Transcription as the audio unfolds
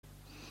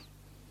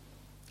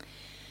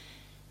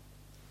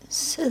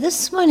So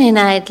this morning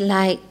I'd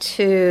like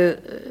to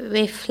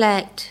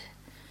reflect,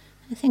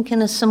 I think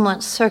in a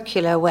somewhat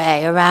circular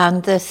way,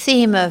 around the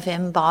theme of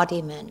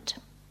embodiment.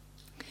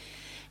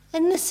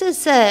 And this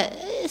is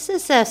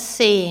a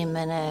theme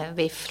and a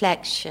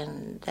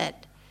reflection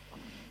that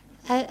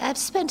I've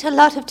spent a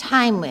lot of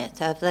time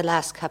with over the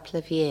last couple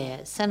of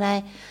years. And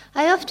I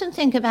often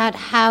think about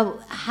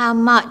how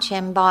much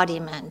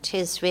embodiment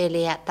is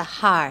really at the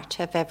heart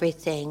of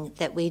everything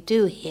that we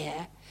do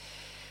here.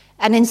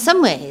 And in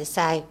some ways,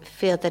 I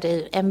feel that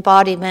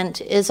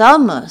embodiment is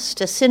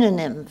almost a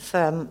synonym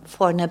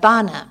for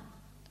nibbana,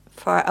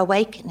 for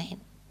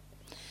awakening.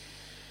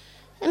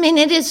 I mean,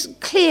 it is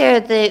clear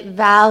the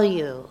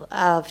value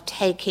of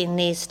taking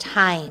these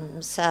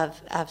times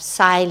of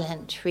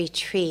silent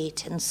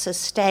retreat and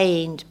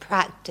sustained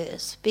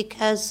practice,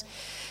 because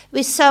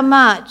we so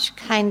much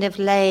kind of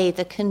lay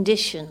the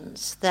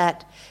conditions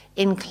that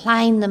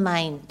incline the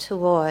mind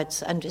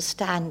towards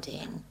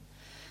understanding.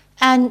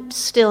 And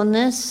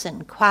stillness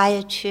and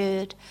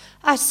quietude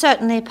are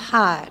certainly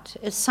part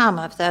of some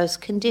of those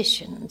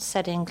conditions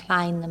that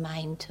incline the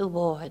mind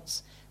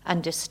towards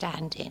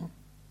understanding.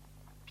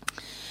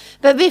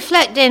 But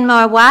reflecting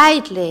more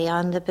widely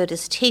on the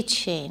Buddha's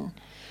teaching,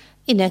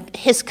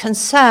 his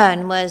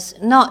concern was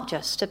not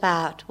just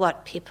about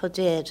what people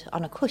did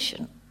on a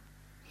cushion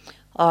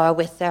or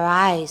with their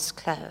eyes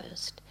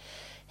closed.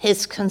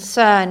 His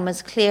concern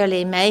was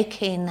clearly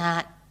making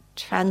that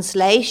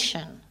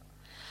translation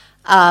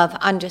of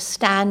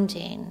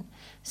understanding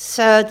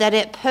so that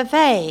it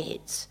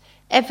pervades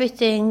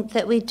everything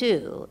that we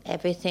do,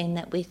 everything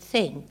that we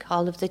think,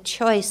 all of the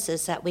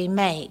choices that we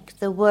make,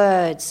 the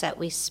words that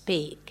we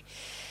speak.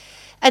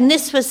 And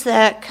this was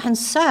the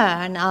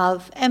concern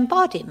of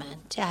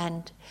embodiment.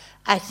 And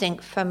I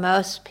think for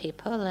most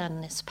people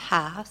on this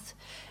path,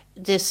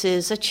 this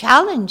is a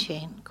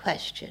challenging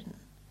question.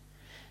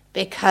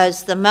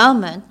 Because the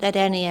moment that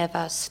any of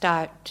us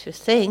start to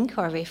think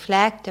or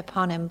reflect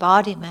upon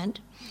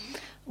embodiment,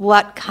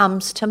 what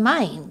comes to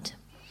mind?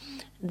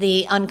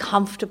 The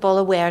uncomfortable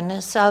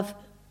awareness of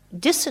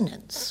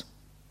dissonance.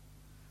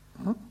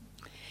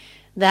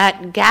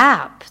 That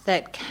gap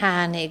that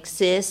can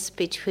exist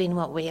between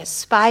what we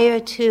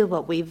aspire to,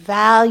 what we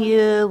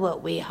value,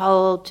 what we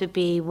hold to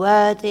be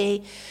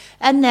worthy,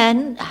 and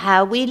then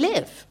how we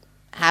live,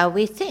 how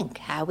we think,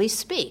 how we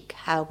speak,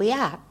 how we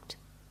act.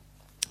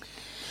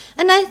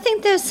 And I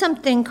think there's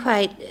something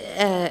quite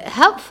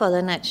helpful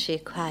and actually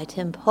quite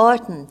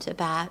important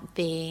about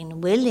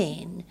being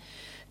willing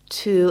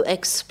to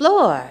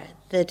explore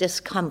the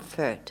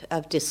discomfort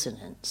of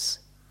dissonance.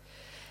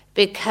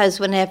 Because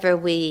whenever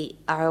we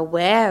are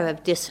aware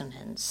of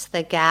dissonance,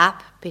 the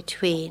gap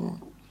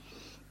between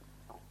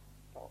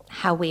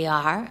how we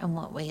are and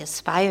what we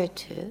aspire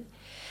to,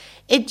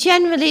 it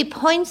generally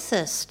points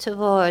us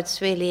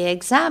towards really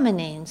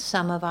examining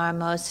some of our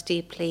most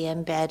deeply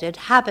embedded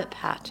habit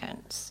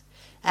patterns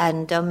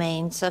and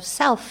domains of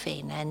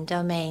selfing and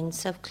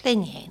domains of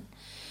clinging.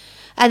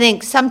 I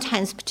think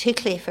sometimes,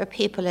 particularly for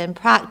people in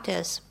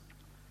practice,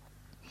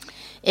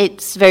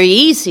 it's very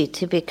easy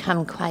to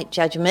become quite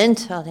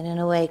judgmental and in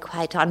a way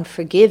quite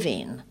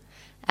unforgiving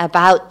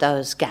about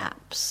those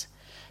gaps.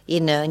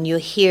 And you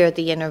hear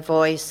the inner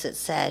voice that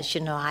says,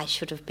 I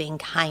should have been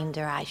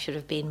kinder, I should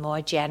have been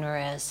more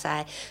generous,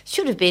 I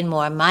should have been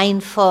more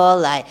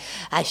mindful, I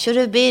should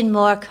have been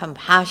more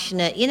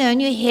compassionate,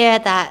 and you hear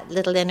that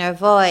little inner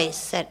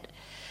voice that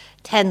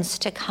tends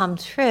to come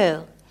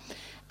through.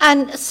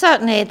 And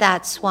certainly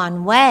that's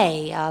one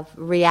way of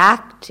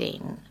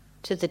reacting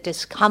to the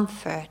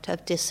discomfort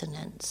of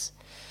dissonance.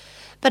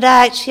 But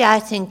actually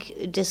I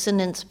think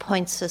dissonance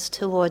points us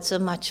towards a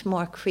much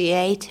more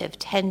creative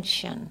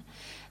tension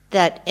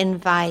that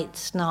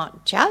invites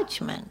not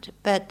judgment,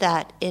 but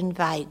that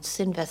invites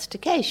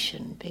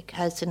investigation,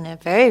 because in a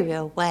very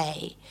real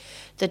way,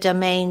 the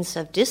domains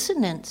of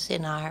dissonance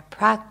in our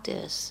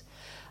practice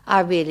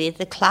are really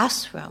the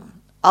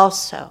classroom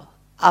also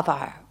of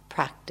our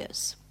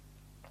practice.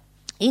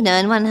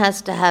 And one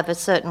has to have a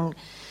certain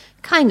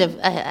kind of,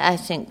 I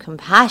think,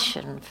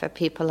 compassion for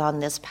people on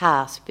this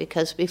path,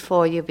 because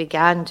before you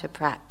began to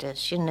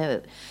practice,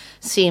 it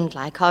seemed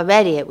like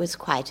already it was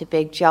quite a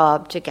big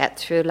job to get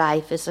through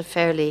life as a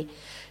fairly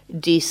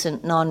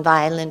decent,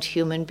 non-violent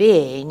human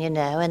being, and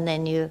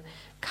then you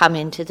come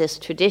into this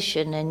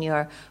tradition and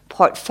your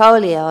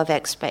portfolio of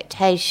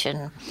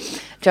expectation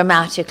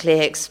dramatically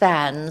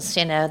expands.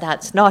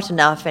 That's not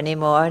enough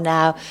anymore.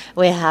 Now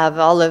we have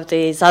all of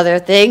these other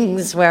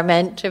things we're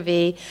meant to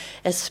be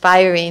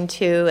aspiring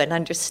to and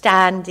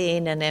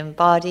understanding and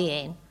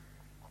embodying.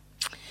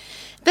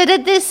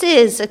 But this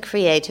is a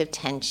creative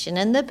tension,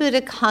 and the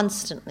Buddha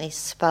constantly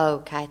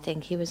spoke. I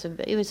think he was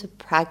a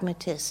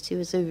pragmatist, he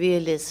was a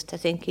realist. I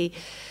think he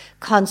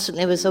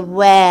constantly was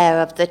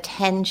aware of the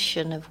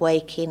tension of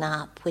waking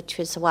up, which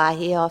is why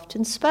he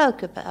often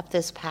spoke of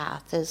this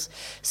path as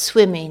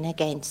swimming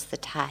against the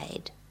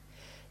tide.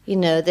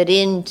 That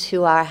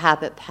into our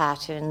habit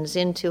patterns,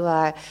 into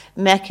our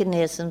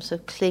mechanisms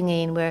of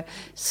clinging, we're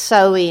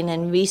sowing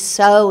and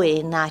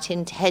re-sowing that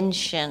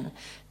intention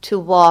to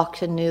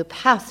walk a new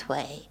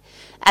pathway.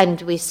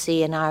 And we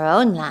see in our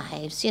own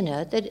lives,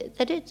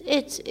 that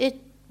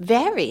it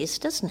varies,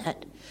 doesn't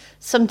it?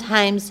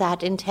 Sometimes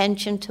that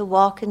intention to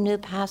walk a new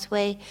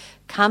pathway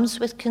comes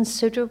with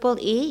considerable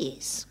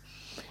ease.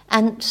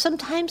 And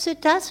sometimes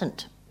it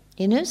doesn't.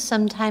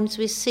 Sometimes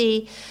we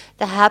see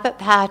the habit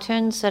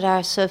patterns that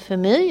are so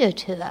familiar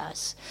to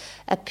us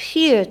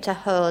appear to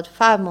hold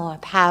far more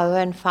power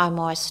and far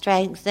more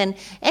strength than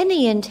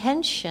any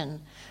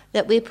intention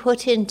that we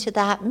put into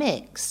that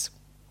mix.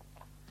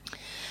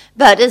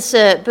 But as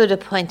Buddha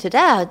pointed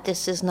out,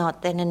 this is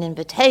not then an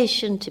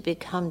invitation to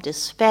become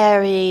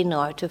despairing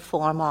or to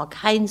form all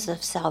kinds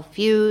of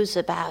self-views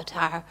about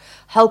our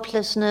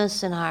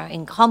hopelessness and our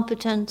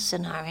incompetence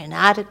and our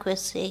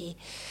inadequacy.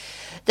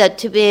 That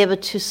to be able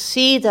to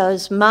see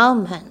those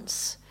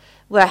moments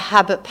where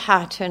habit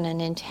pattern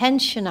and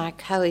intention are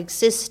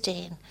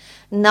coexisting,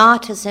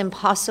 not as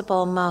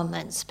impossible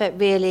moments, but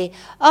really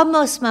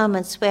almost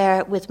moments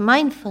where with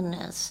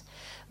mindfulness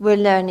we're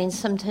learning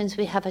sometimes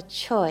we have a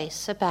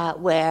choice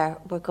about where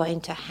we're going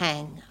to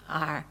hang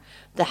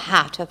the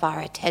hat of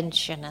our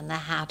attention and the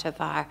hat of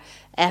our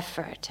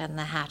effort and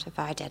the hat of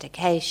our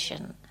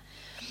dedication.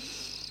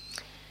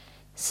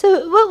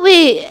 So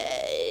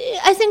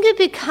I think it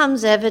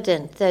becomes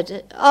evident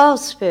that all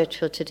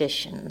spiritual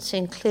traditions,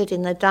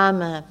 including the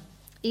Dhamma,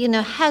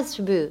 has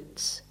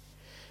roots.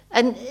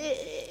 And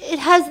they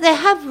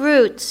have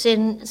roots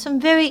in some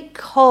very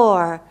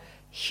core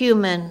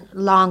human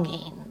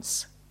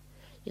longings.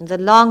 The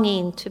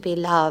longing to be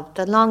loved,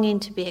 the longing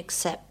to be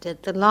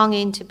accepted, the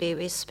longing to be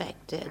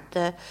respected,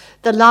 the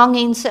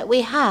longings that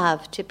we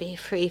have to be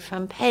free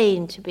from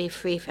pain, to be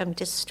free from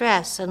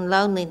distress and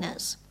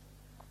loneliness.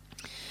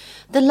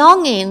 The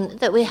longing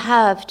that we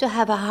have to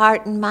have a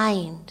heart and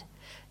mind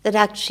that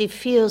actually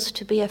feels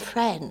to be a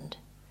friend,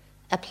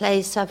 a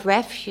place of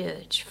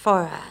refuge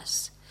for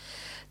us.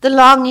 The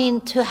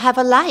longing to have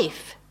a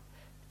life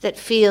that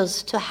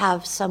feels to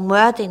have some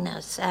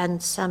worthiness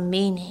and some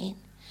meaning.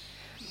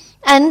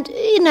 And,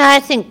 I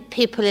think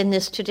people in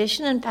this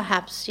tradition and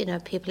perhaps,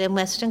 people in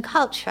Western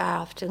culture are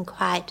often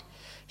quite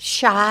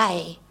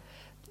shy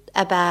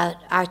about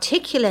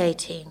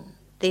articulating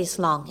these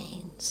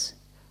longings.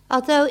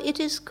 Although it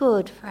is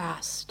good for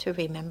us to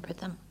remember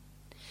them.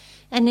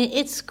 And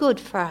it's good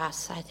for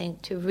us, I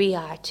think, to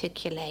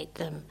re-articulate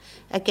them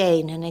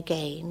again and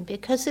again,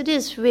 because it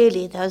is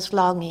really those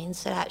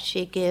longings that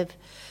actually give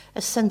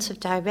a sense of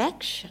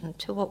direction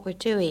to what we're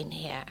doing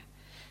here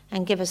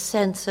and give a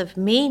sense of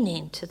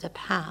meaning to the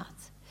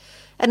path.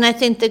 And I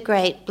think the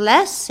great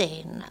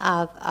blessing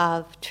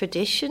of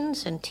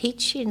traditions and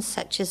teachings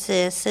such as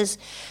this is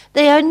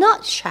they are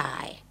not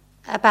shy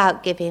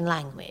about giving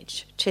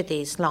language to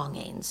these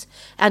longings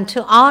and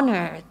to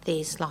honor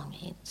these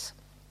longings,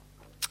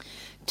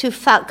 to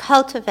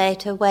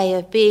cultivate a way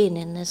of being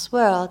in this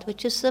world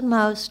which is the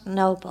most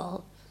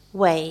noble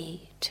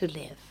way to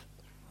live.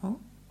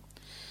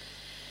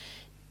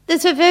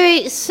 There's a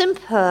very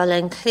simple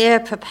and clear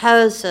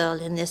proposal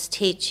in this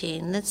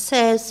teaching that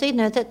says,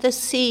 that the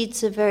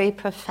seeds of very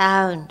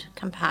profound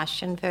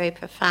compassion, very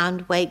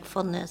profound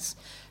wakefulness,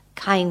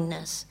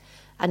 kindness,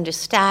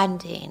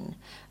 understanding,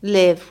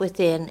 live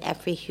within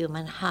every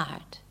human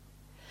heart.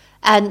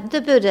 And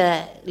the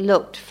Buddha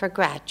looked for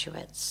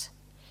graduates.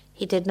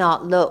 He did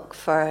not look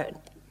for,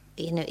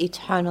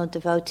 eternal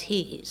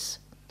devotees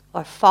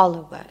or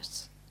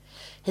followers.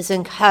 His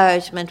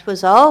encouragement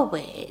was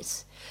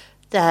always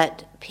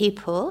that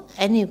people,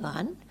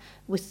 anyone,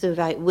 with the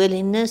right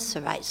willingness,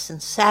 the right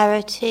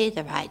sincerity,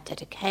 the right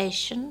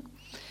dedication,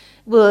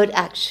 would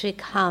actually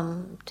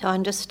come to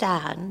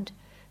understand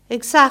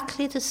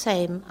exactly the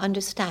same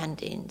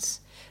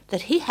understandings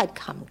that he had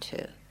come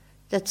to,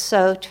 that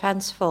so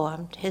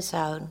transformed his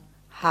own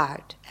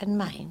heart and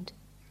mind.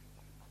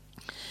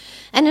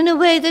 And in a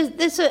way,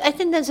 I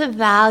think there's a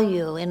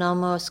value in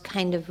almost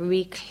kind of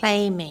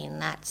reclaiming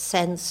that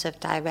sense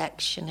of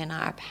direction in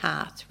our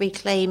path,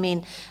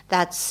 reclaiming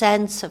that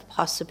sense of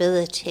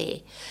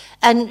possibility,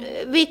 and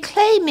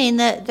reclaiming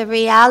the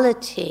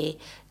reality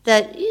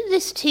that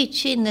this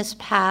teaching, this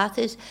path,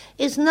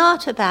 is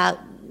not about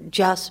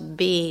just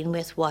being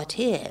with what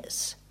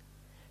is.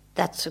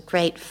 That's a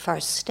great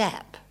first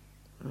step.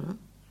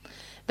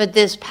 But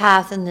this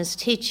path and this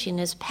teaching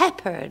is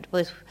peppered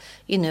with,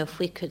 if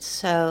we could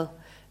so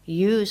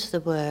use the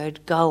word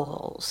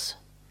goals.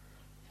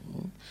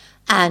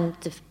 And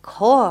the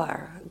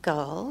core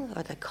goal,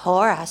 or the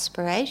core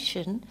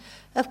aspiration,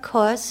 of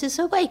course, is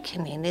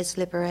awakening, is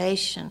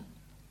liberation.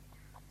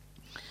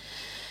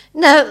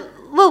 Now,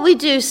 what we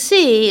do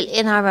see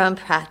in our own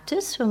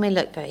practice, when we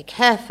look very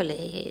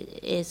carefully,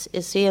 is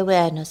the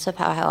awareness of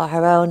how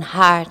our own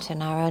heart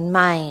and our own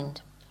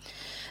mind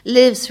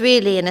lives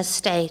really in a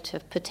state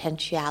of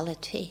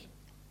potentiality,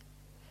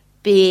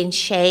 being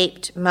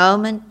shaped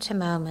moment to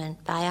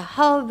moment by a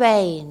whole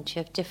range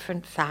of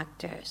different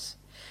factors.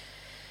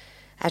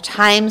 At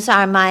times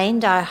our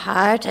mind, our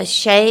heart are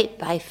shaped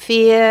by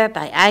fear,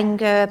 by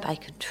anger, by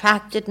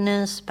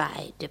contractedness,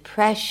 by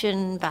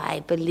depression,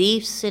 by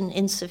beliefs in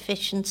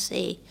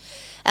insufficiency.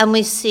 And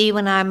we see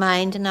when our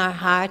mind and our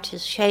heart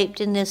is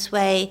shaped in this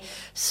way,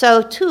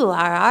 so too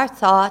are our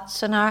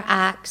thoughts and our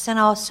acts, and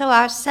also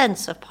our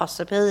sense of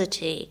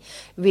possibility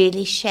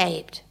really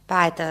shaped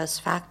by those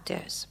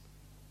factors.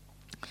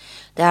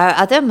 There are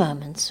other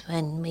moments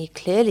when we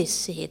clearly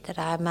see that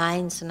our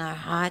minds and our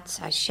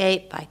hearts are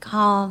shaped by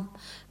calm,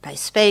 by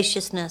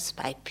spaciousness,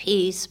 by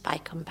peace, by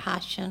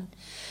compassion.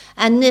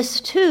 And this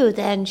too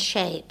then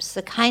shapes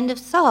the kind of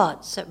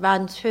thoughts that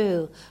run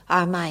through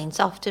our minds,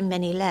 often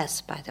many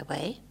less, by the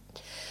way.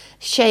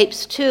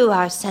 Shapes too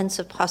our sense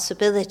of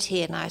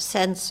possibility and our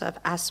sense of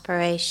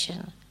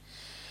aspiration.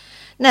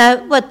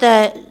 Now, what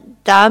the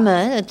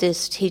Dharma,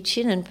 this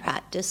teaching and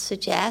practice,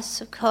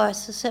 suggests, of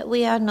course, is that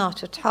we are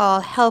not at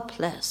all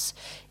helpless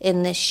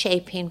in this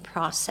shaping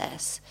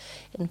process.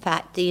 In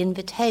fact, the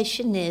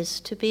invitation is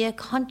to be a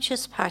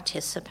conscious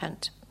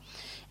participant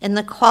in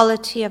the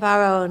quality of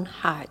our own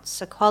hearts,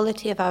 the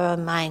quality of our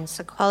own minds,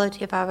 the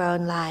quality of our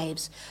own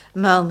lives,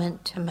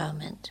 moment to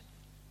moment.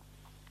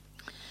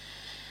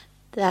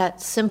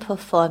 That simple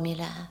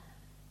formula,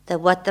 that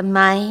what the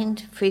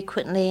mind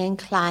frequently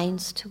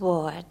inclines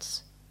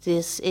towards,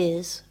 this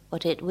is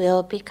what it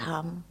will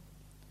become,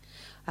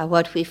 or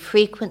what we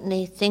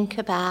frequently think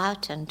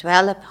about and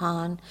dwell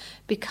upon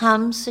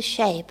becomes the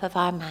shape of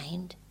our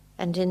mind,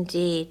 and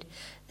indeed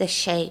the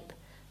shape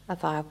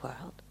of our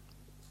world.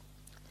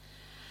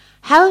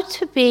 How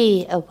to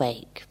be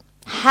awake,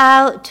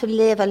 how to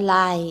live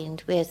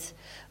aligned with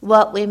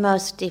what we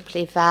most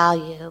deeply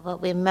value,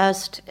 what we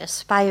most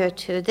aspire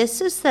to. This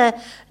is the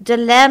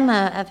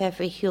dilemma of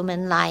every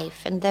human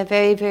life, and they're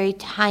very, very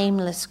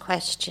timeless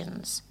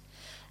questions.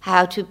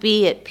 How to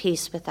be at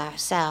peace with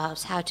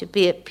ourselves, how to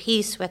be at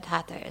peace with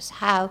others,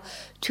 how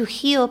to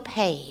heal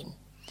pain,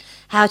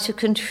 how to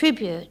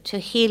contribute to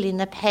healing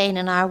the pain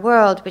in our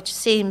world, which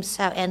seems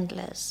so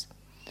endless.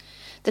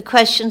 The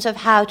questions of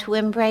how to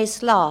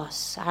embrace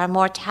loss, our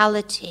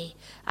mortality,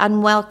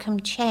 unwelcome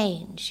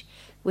change,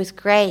 with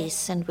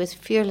grace and with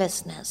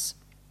fearlessness.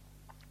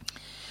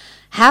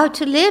 How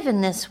to live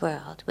in this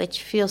world,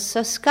 which feels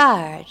so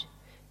scarred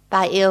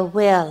by ill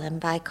will and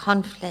by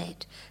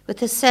conflict,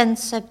 with a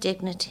sense of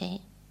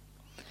dignity.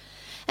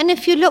 And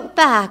if you look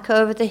back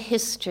over the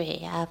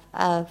history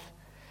of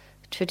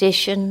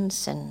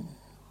traditions and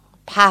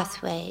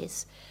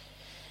pathways,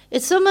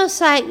 it's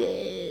almost like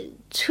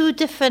two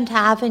different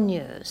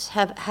avenues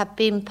have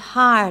been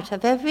part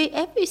of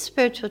every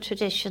spiritual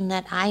tradition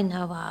that I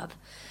know of.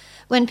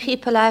 When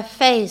people are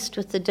faced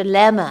with the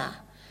dilemma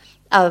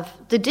of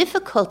the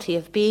difficulty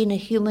of being a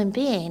human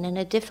being in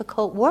a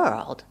difficult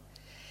world,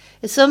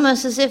 it's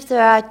almost as if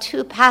there are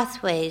two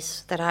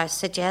pathways that are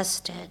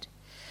suggested.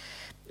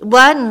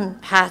 One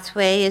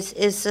pathway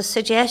is the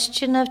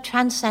suggestion of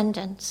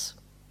transcendence,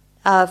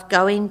 of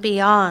going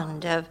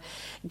beyond, of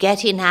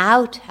getting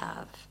out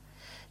of.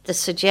 The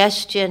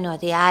suggestion or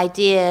the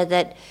idea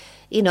that,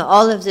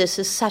 all of this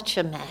is such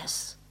a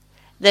mess,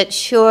 that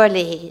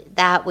surely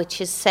that which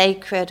is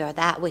sacred or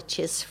that which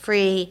is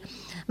free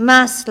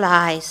must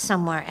lie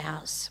somewhere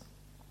else,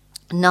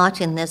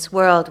 not in this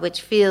world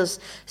which feels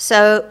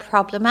so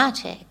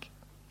problematic.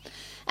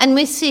 And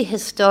we see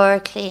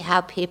historically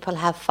how people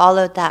have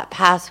followed that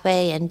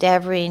pathway,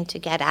 endeavoring to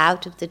get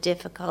out of the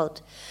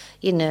difficult,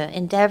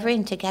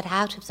 endeavoring to get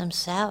out of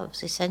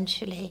themselves,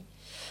 essentially.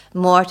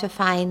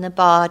 Mortifying the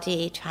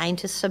body, trying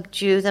to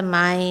subdue the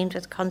mind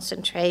with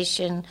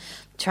concentration,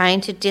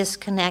 trying to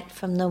disconnect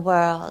from the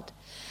world.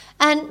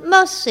 And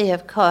mostly,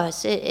 of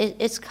course,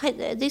 these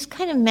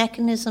kind of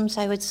mechanisms,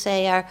 I would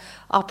say, are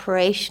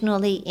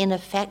operationally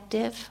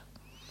ineffective,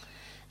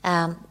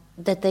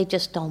 that they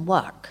just don't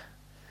work.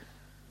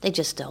 They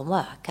just don't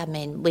work. I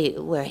mean,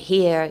 we're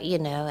here,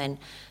 and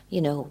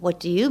what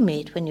do you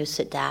meet when you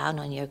sit down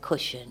on your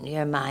cushion?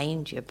 Your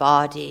mind, your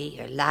body,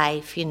 your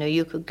life.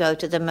 You could go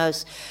to the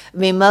most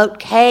remote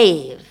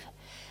cave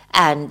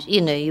and,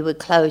 you would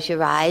close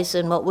your eyes,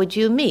 and what would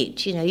you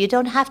meet? You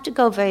don't have to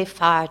go very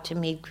far to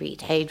meet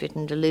greed, hatred,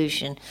 and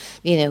delusion.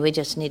 We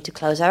just need to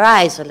close our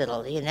eyes a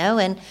little,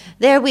 and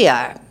there we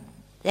are.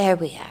 There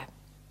we are.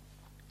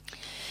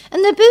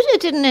 And the Buddha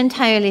didn't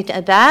entirely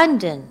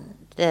abandon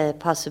the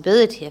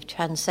possibility of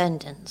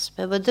transcendence,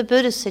 but what the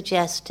Buddha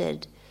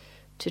suggested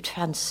to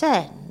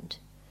transcend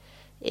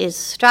is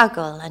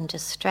struggle and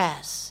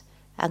distress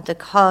and the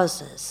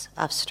causes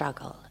of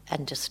struggle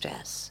and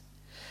distress.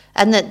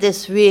 And that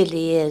this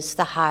really is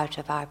the heart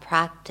of our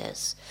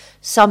practice,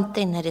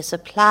 something that is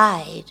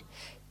applied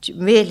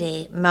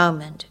really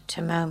moment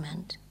to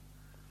moment.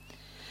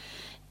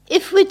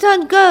 If we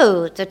don't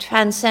go the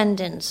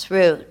transcendence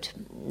route,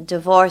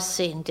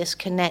 divorcing,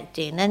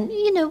 disconnecting, and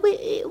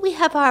we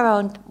have our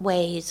own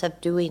ways of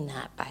doing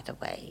that, by the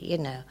way,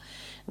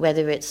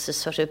 whether it's a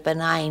sort of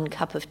benign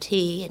cup of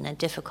tea in a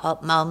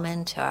difficult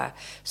moment, or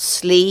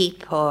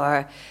sleep,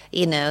 or,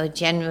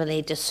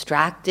 generally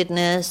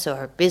distractedness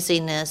or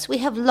busyness. We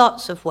have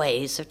lots of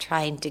ways of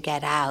trying to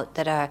get out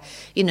that are,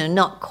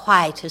 not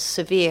quite as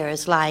severe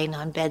as lying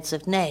on beds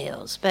of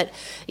nails. But,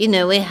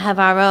 we have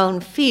our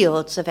own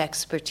fields of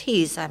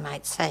expertise, I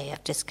might say,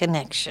 of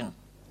disconnection.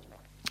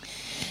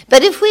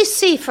 But if we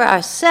see for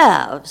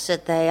ourselves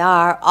that they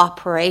are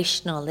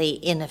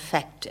operationally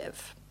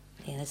ineffective,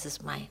 this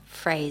is my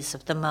phrase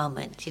of the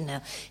moment,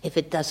 if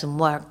it doesn't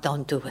work,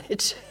 don't do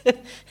it.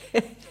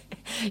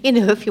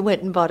 If you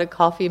went and bought a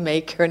coffee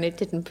maker and it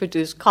didn't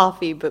produce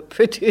coffee but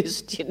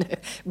produced,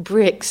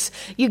 bricks,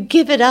 you'd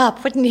give it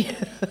up, wouldn't you?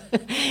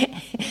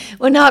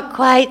 We're not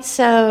quite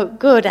so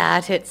good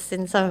at it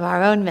in some of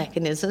our own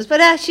mechanisms, but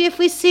actually if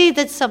we see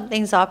that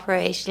something's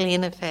operationally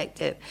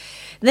ineffective,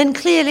 then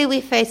clearly we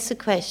face the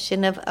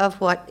question of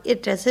what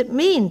does it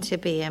mean to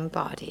be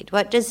embodied?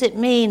 What does it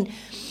mean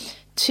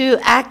to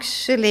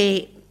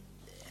actually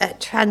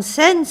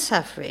transcend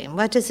suffering?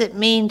 What does it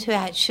mean to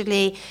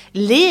actually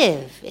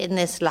live in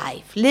this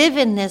life, live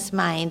in this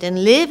mind,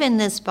 and live in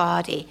this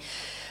body?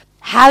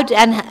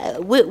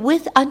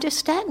 With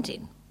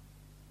understanding,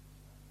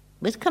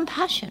 with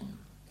compassion,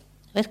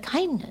 with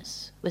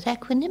kindness, with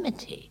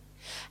equanimity.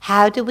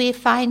 How do we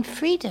find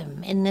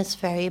freedom in this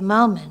very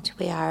moment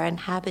we are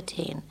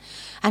inhabiting?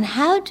 And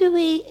how do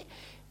we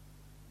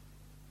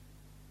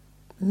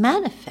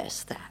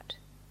manifest that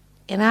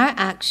in our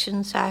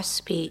actions, our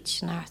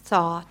speech, and our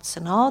thoughts,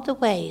 and all the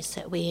ways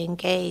that we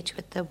engage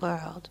with the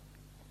world?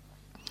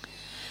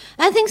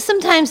 I think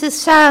sometimes this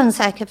sounds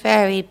like a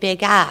very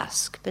big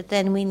ask, but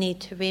then we need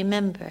to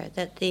remember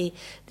that the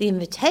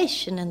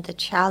invitation and the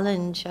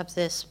challenge of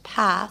this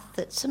path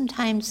that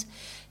sometimes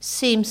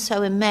seems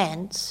so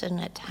immense and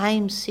at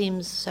times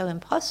seems so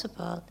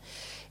impossible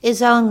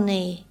is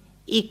only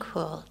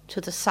equal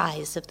to the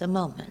size of the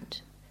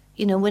moment.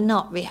 We're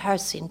not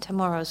rehearsing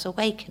tomorrow's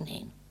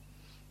awakening.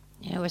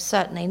 We're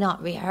certainly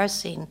not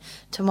rehearsing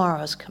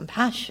tomorrow's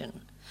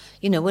compassion.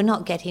 We're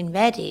not getting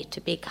ready to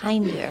be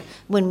kinder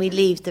when we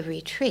leave the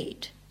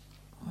retreat.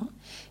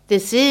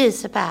 This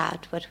is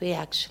about what we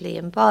actually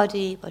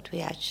embody, what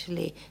we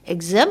actually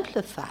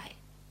exemplify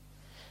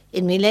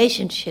in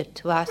relationship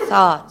to our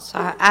thoughts,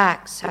 our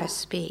acts, our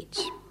speech.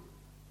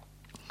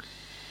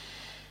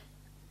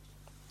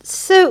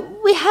 So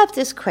we have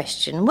this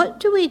question,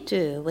 what do we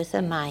do with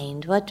a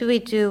mind? What do we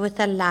do with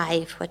a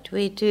life? What do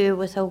we do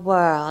with a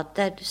world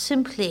that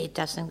simply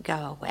doesn't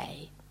go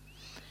away?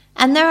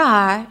 And there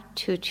are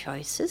two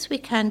choices. We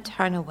can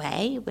turn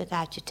away with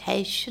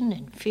agitation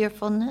and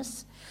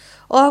fearfulness,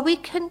 or we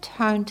can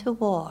turn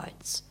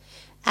towards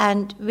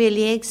and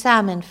really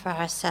examine for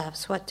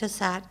ourselves, what does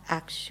that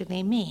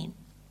actually mean?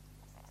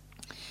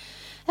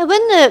 And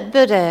when the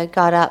Buddha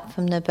got up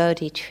from the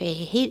Bodhi tree,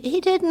 he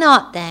did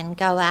not then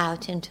go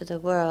out into the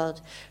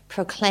world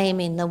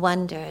proclaiming the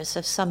wonders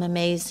of some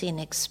amazing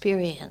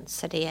experience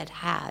that he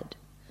had,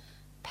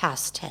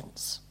 past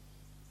tense.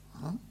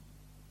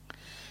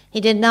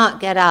 He did not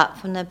get up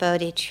from the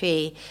Bodhi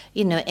tree,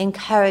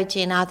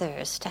 encouraging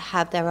others to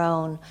have their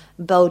own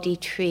Bodhi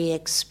tree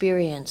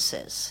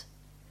experiences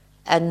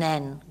and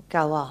then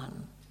go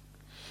on.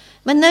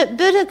 When the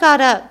Buddha got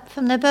up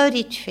from the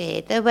Bodhi tree,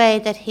 the way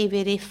that he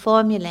really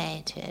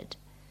formulated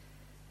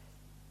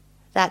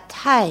that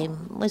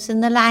time was in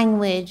the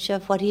language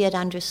of what he had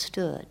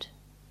understood,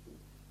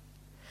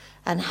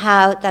 and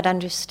how that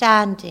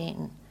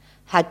understanding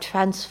had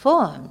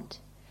transformed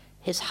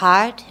his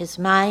heart, his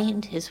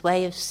mind, his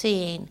way of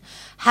seeing,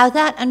 how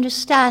that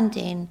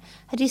understanding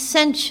had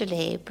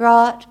essentially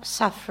brought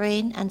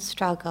suffering and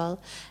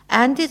struggle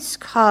and its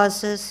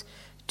causes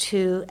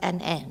to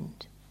an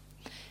end.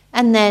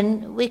 And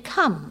then we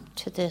come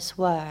to this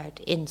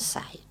word,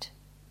 insight,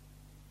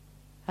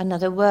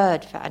 another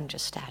word for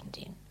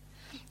understanding.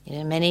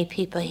 Many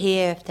people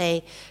here, if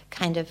they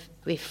kind of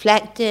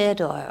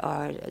reflected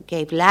or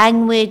gave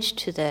language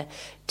to the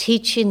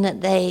teaching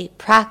that they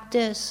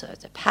practice or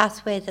the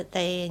pathway that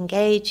they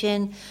engage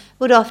in,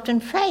 would often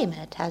frame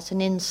it as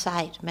an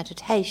insight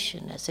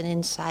meditation, as an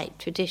insight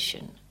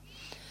tradition.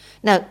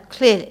 Now,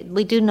 clearly,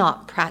 we do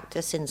not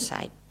practice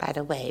insight, by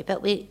the way,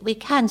 but we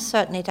can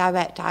certainly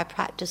direct our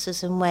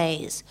practices in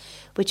ways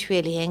which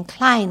really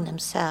incline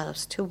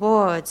themselves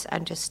towards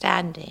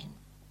understanding.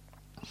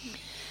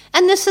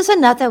 And this is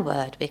another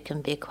word we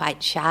can be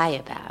quite shy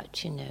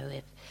about,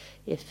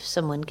 if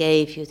someone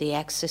gave you the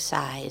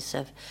exercise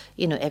of,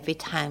 every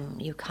time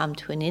you come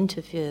to an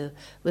interview,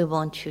 we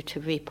want you to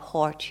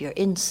report your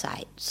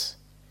insights.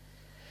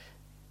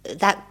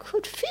 That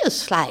could feel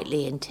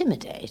slightly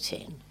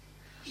intimidating.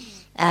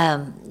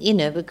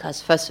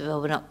 Because first of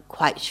all, we're not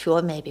quite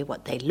sure maybe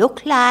what they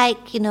look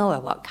like, or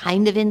what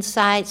kind of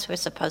insights we're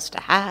supposed to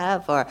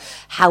have, or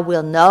how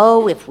we'll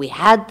know if we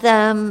had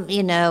them,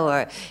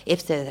 or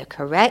if they're the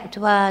correct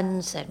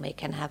ones. And we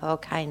can have all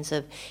kinds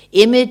of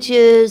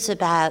images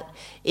about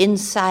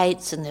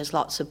insights, and there's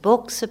lots of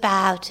books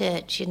about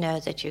it,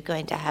 that you're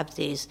going to have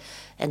these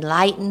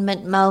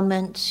enlightenment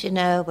moments,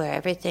 where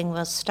everything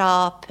will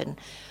stop, and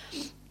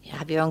you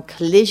have your own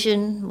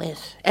collision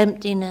with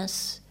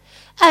emptiness.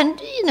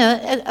 And,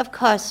 of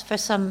course, for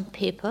some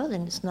people,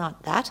 and it's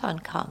not that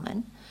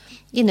uncommon,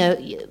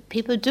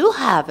 people do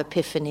have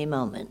epiphany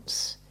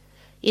moments,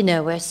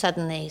 where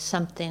suddenly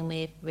something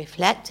we've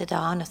reflected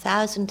on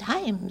 1,000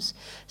 times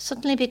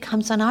suddenly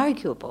becomes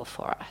unarguable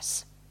for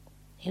us.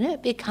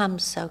 It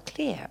becomes so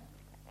clear.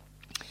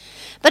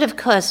 But of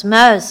course,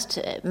 most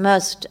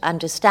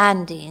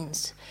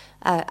understandings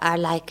are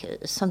like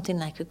something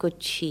like a good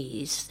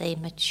cheese. They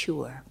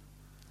mature.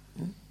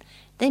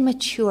 They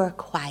mature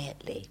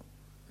quietly.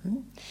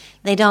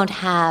 They don't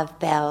have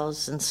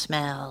bells and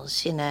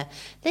smells,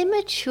 They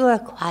mature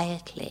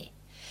quietly.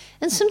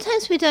 And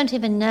sometimes we don't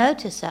even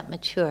notice that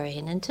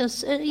maturing until,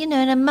 in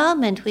a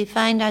moment we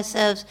find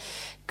ourselves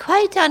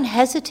quite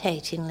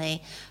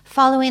unhesitatingly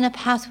following a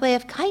pathway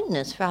of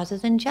kindness rather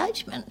than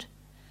judgment.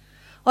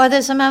 Or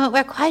there's a moment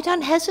where quite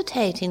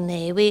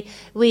unhesitatingly we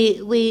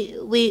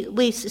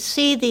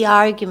see the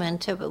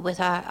argument with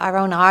our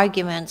own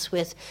arguments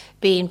with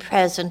being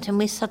present, and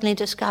we suddenly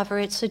discover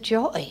it's a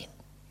joy.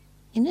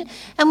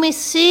 And we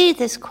see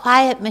this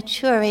quiet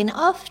maturing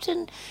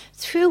often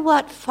through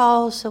what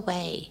falls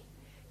away,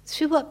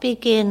 through what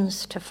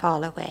begins to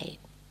fall away.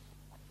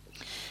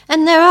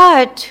 And there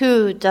are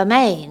two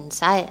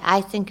domains.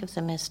 I think of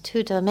them as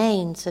two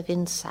domains of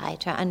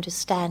insight or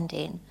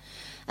understanding.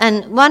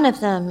 And one of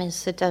them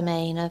is the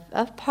domain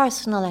of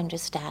personal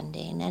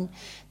understanding, and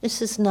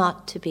this is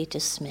not to be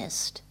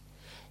dismissed.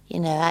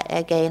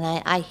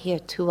 I hear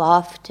too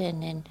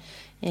often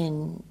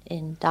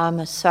in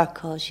Dharma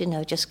circles,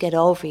 just get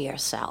over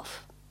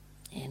yourself,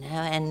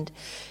 and,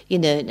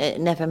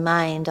 never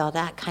mind all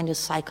that kind of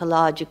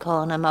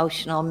psychological and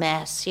emotional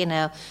mess,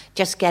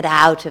 just get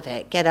out of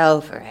it, get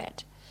over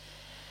it.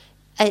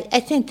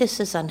 I think this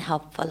is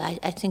unhelpful.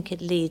 I think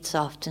it leads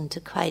often to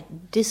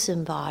quite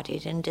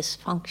disembodied and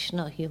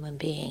dysfunctional human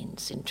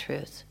beings, in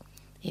truth.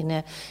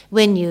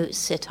 When you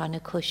sit on a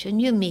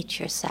cushion, you meet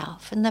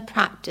yourself, and the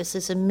practice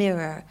is a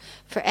mirror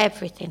for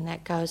everything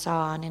that goes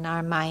on in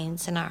our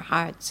minds and our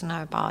hearts and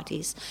our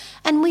bodies.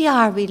 And we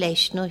are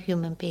relational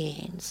human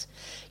beings.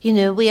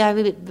 We are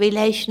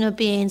relational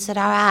beings that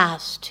are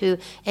asked to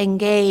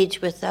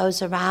engage with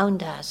those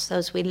around us,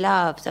 those we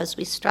love, those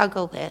we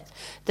struggle with,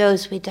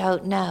 those we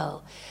don't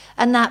know.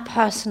 And that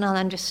personal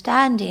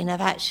understanding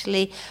of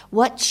actually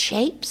what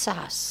shapes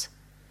us.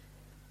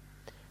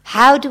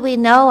 How do we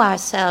know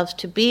ourselves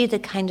to be the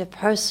kind of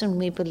person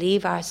we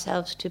believe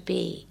ourselves to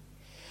be?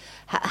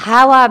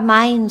 How our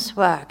minds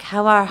work,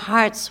 how our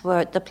hearts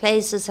work, the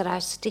places that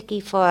are sticky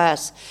for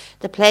us,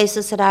 the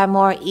places that are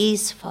more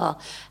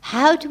easeful.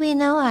 How do we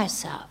know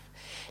ourselves?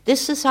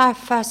 This is our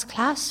first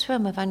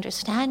classroom of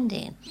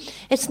understanding.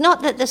 It's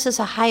not that this is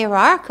a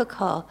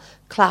hierarchical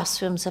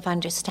classrooms of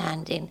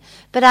understanding,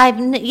 but I've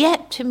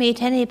yet to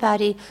meet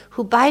anybody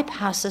who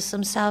bypasses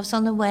themselves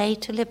on the way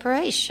to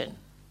liberation.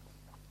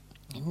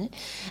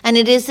 And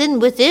it is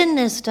within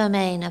this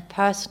domain of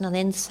personal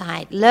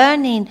insight,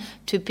 learning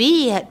to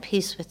be at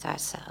peace with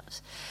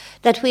ourselves,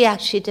 that we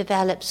actually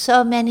develop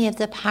so many of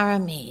the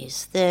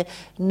paramis, the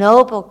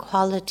noble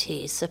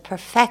qualities, the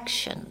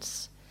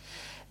perfections,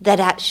 that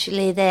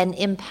actually then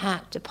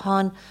impact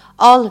upon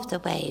all of the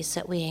ways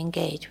that we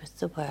engage with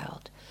the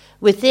world.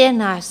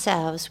 Within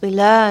ourselves, we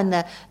learn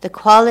the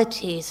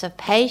qualities of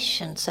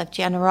patience, of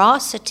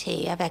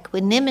generosity, of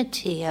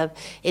equanimity, of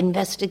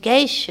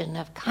investigation,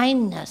 of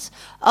kindness,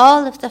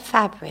 all of the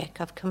fabric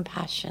of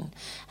compassion.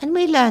 And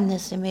we learn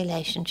this in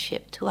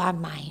relationship to our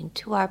mind,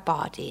 to our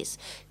bodies,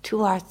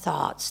 to our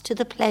thoughts, to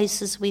the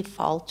places we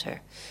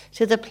falter,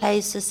 to the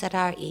places that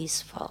are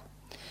easeful.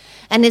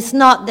 And it's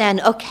not then,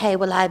 okay,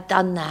 well, I've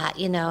done that,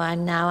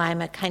 and now I'm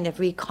a kind of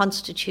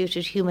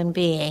reconstituted human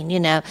being,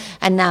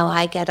 and now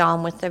I get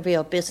on with the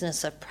real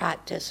business of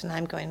practice, and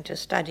I'm going to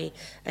study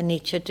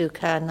anicca,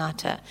 dukkha,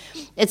 anatta.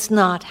 It's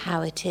not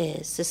how it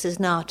is. This is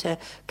not a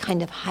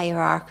kind of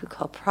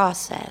hierarchical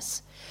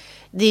process.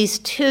 These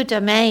two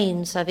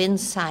domains of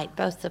insight,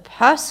 both the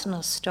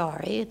personal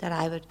story, that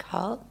I would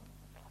call,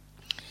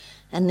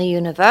 and the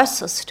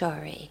universal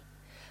story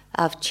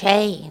of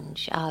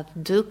change, of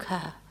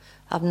dukkha,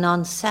 of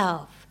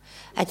non-self.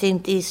 I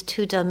think these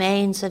two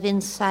domains of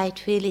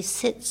insight really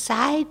sit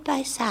side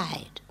by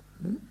side.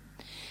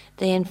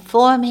 They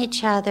inform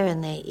each other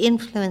and they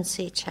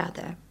influence each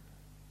other.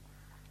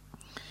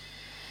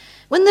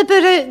 When the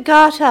Buddha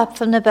got up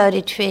from the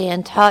Bodhi tree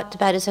and talked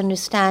about his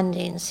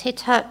understandings, he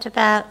talked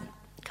about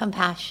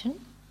compassion,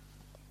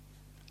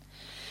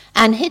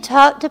 and he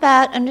talked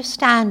about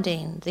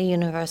understanding the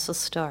universal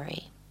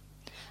story.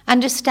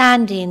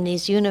 Understanding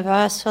these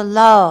universal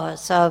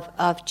laws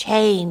of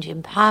change,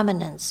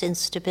 impermanence,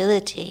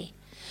 instability.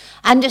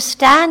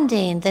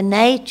 Understanding the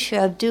nature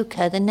of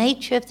dukkha, the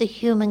nature of the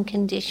human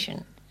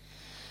condition,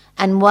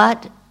 and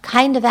what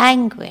kind of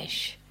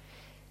anguish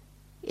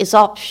is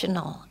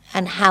optional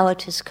and how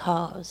it is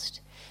caused.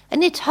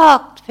 And he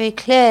talked very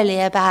clearly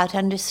about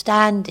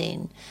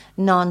understanding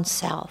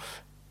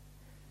non-self,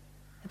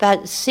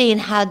 about seeing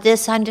how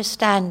this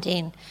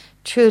understanding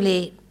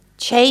truly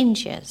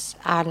changes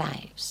our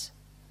lives,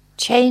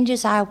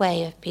 changes our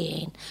way of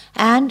being,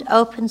 and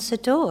opens the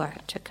door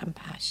to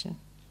compassion.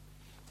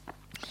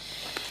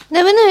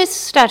 Now, when I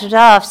started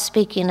off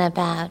speaking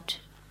about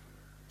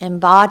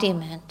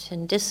embodiment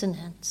and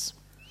dissonance,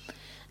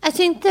 I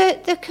think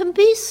there can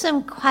be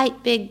some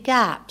quite big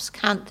gaps,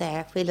 can't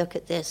there, if we look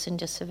at this in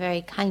just a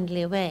very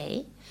kindly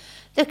way.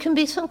 There can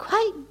be some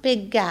quite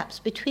big gaps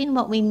between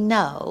what we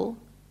know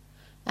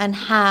and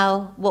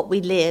how what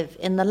we live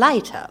in the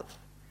light of.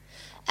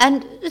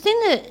 And the thing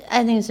that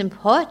I think is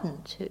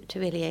important to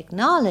really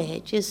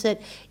acknowledge is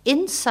that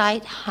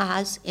insight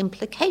has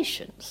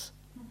implications.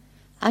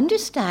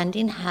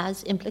 Understanding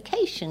has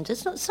implications.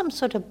 It's not some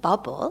sort of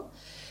bubble.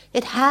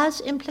 It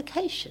has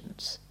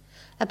implications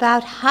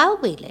about how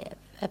we live,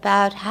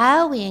 about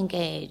how we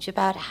engage,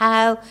 about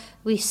how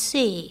we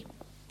see.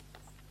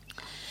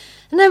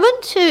 And I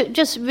want to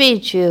just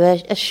read you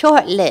a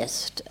short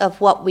list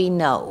of what we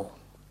know.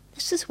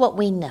 This is what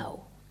we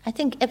know. I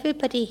think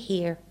everybody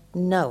here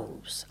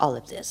knows all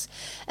of this.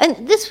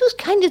 And this was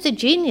kind of the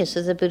genius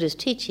of the Buddha's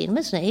teaching,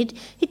 wasn't it?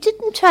 He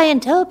didn't try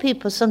and tell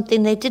people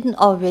something they didn't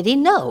already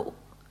know.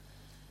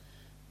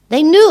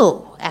 They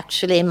knew,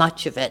 actually,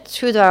 much of it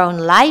through their own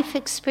life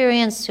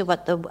experience, through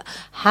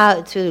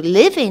through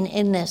living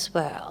in this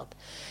world.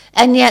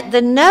 And yet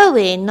the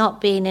knowing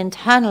not being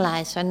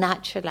internalized or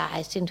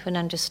naturalized into an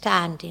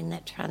understanding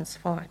that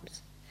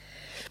transforms.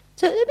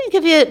 So let me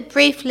give you a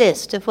brief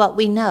list of what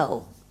we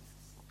know.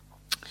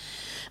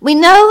 We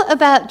know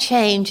about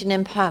change and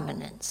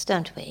impermanence,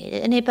 don't we?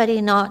 Anybody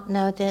not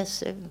know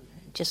this?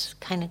 Just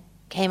kind of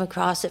came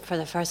across it for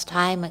the first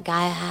time at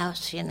Gaia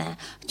House,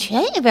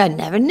 Change, I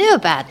never knew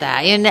about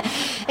that,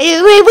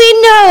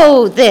 We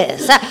know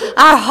this.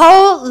 Our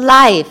whole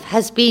life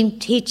has been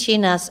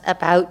teaching us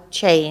about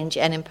change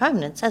and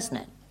impermanence, hasn't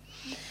it?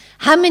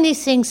 How many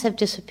things have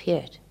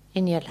disappeared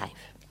in your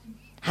life?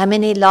 How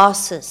many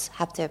losses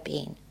have there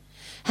been?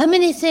 How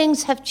many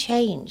things have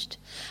changed?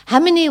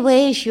 How many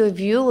ways your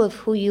view of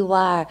who you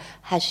are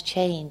has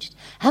changed?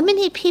 How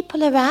many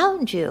people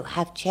around you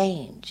have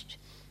changed?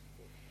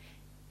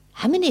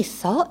 How many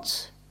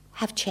thoughts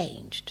have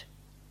changed?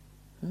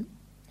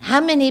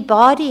 How many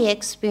body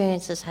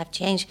experiences have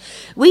changed?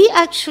 We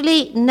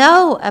actually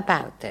know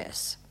about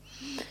this.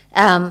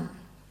 We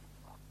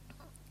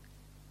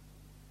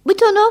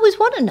don't always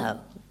want to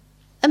know.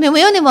 I mean,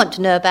 we only want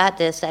to know about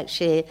this,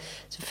 actually,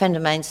 as a friend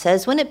of mine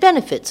says, when it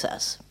benefits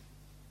us.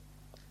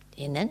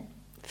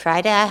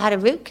 Friday I had a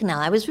root canal.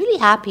 I was really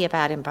happy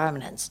about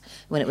impermanence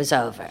when it was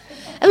over.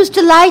 I was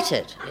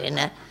delighted,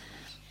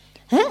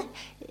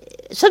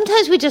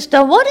 Sometimes we just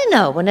don't want to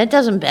know when it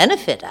doesn't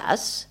benefit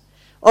us,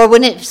 or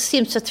when it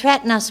seems to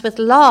threaten us with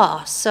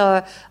loss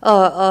or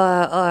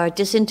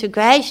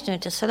disintegration or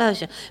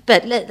dissolution.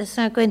 But let's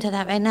not go into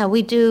that right now.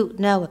 We do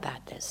know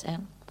about this.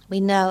 We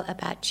know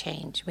about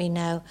change. We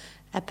know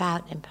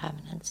about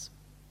impermanence.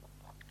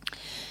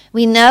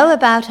 We know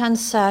about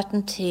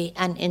uncertainty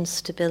and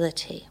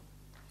instability.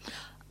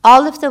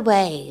 All of the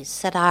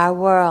ways that our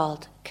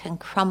world can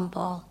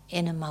crumble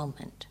in a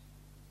moment.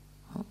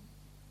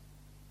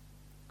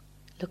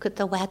 Look at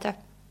the weather.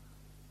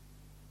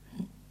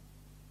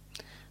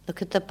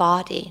 Look at the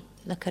body.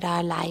 Look at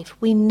our life.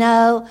 We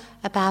know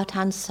about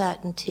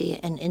uncertainty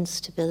and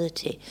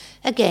instability.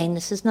 Again,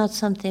 this is not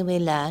something we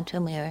learned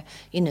when we were,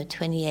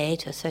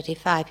 28 or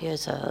 35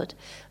 years old.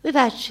 We've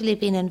actually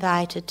been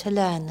invited to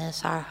learn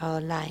this our whole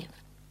life.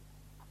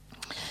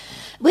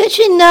 We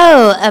actually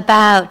know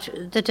about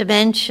the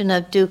dimension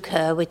of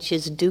dukkha, which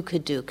is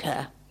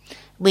dukkha.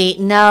 We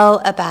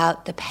know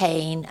about the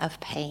pain of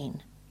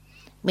pain.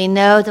 We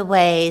know the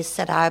ways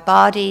that our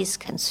bodies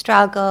can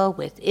struggle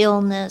with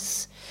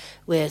illness,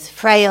 with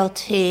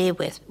frailty,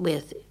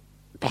 with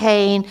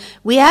pain.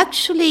 We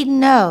actually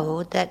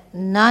know that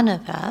none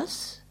of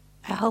us,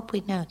 I hope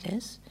we know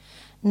this,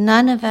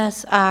 none of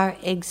us are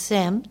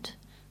exempt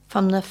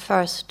from the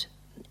first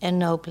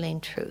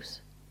ennobling truth.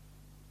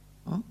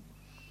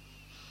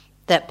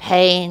 That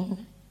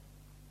pain,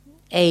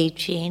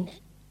 aging,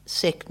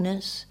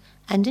 sickness,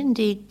 and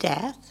indeed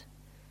death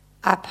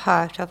are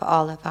part of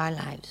all of our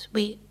lives.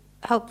 We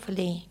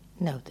hopefully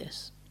know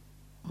this.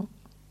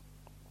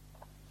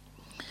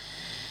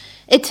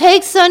 It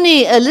takes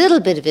only a little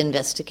bit of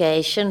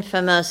investigation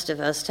for most of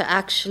us to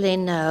actually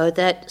know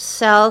that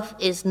self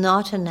is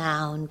not a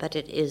noun, but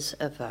it is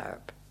a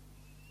verb.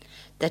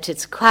 That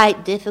it's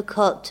quite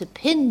difficult to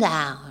pin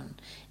down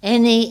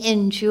any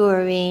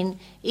enduring,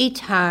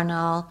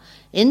 eternal,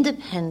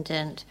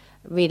 independent,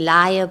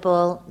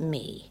 reliable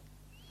me.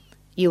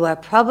 You are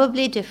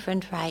probably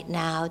different right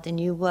now than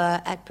you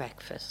were at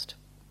breakfast.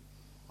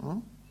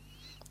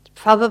 It's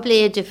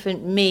probably a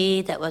different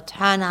me that will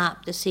turn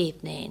up this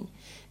evening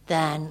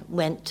than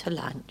went to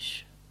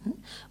lunch.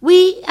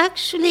 We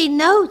actually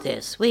know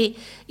this. We,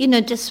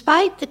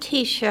 despite the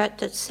T-shirt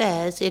that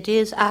says it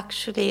is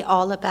actually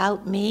all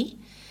about me,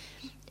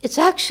 it's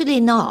actually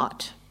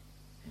not.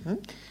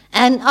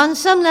 And on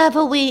some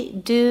level we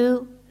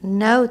do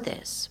know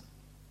this.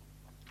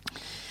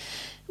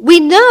 We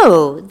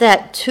know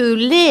that to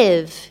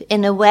live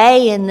in a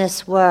way in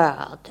this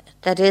world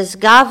that is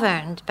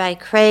governed by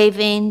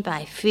craving,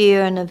 by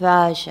fear and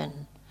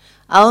aversion,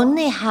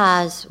 only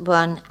has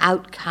one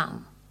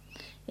outcome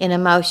in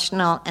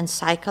emotional and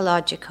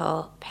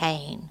psychological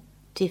pain,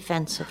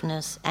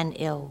 defensiveness and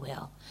ill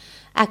will.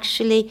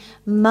 Actually,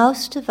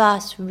 most of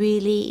us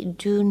really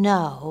do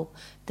know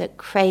that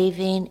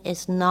craving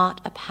is not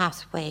a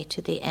pathway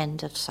to the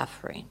end of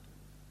suffering.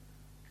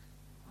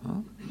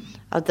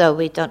 Although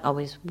we don't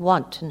always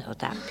want to know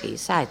that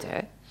piece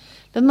either.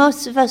 But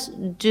most of us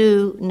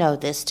do know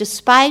this.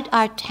 Despite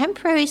our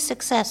temporary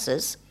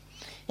successes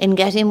in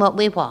getting what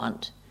we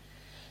want,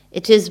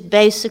 it is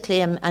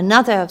basically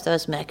another of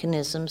those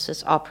mechanisms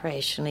that's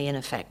operationally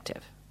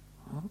ineffective.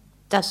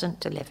 Doesn't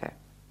deliver.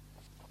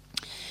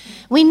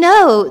 We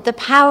know the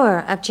power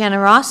of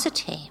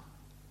generosity.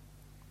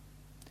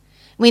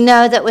 We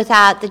know that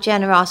without the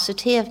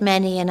generosity of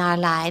many in our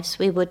lives,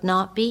 we would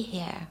not be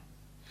here.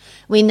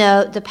 We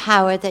know the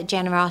power that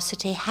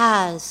generosity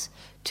has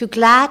to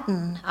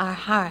gladden our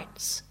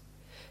hearts,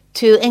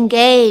 to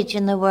engage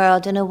in the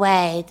world in a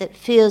way that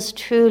feels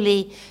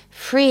truly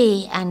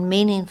free and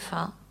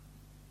meaningful.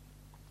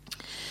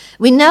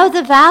 We know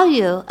the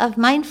value of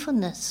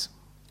mindfulness.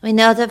 We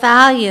know the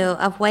value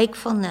of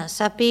wakefulness,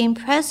 of being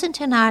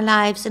present in our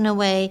lives in a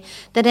way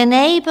that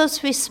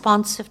enables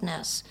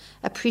responsiveness,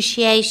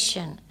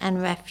 appreciation,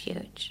 and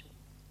refuge.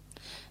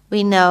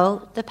 We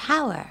know the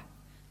power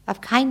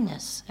of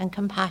kindness and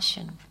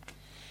compassion,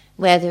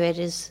 whether it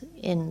is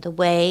in the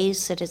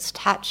ways that it's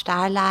touched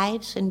our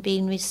lives and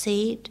been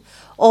received,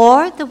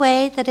 or the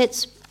way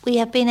that we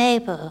have been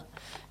able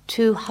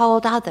to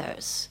hold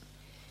others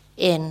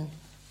in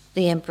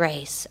the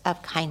embrace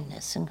of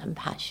kindness and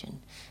compassion.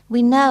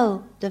 We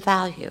know the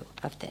value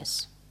of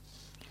this.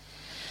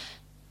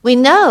 We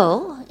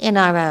know in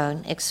our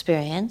own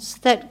experience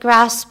that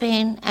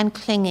grasping and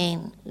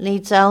clinging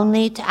leads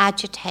only to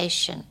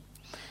agitation,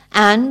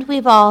 and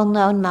we've all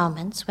known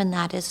moments when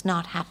that is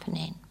not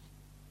happening.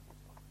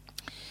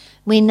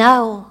 We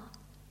know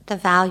the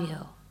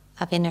value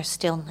of inner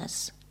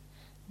stillness,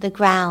 the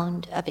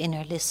ground of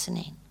inner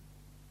listening.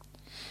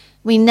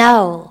 We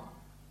know,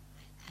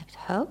 I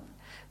hope,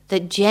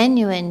 that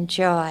genuine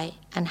joy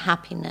and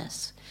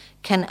happiness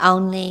can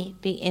only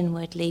be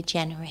inwardly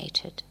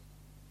generated.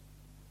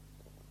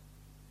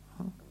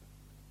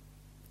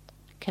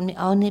 Can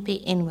only be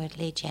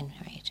inwardly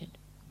generated.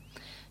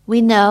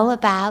 We know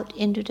about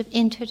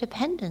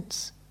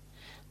interdependence,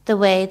 the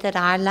way that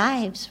our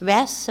lives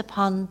rests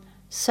upon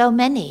so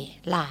many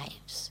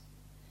lives,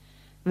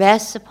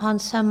 rests upon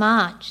so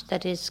much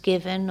that is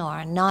given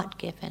or not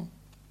given.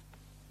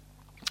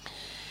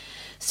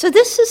 So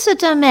this is a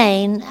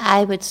domain,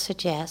 I would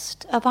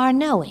suggest, of our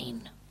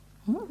knowing.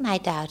 I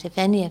doubt if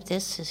any of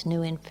this is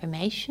new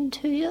information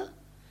to you.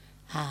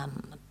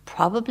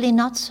 Probably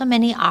not so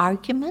many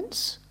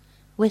arguments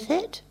with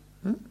it.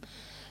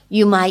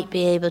 You might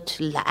be able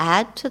to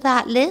add to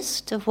that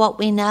list of what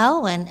we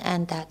know,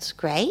 and that's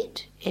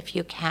great if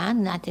you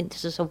can. I think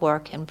this is a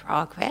work in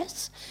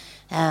progress.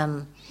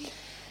 And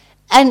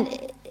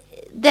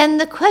then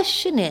the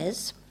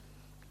questions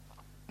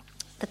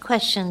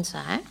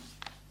are,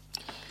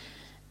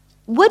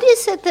 what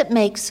is it that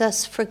makes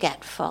us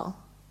forgetful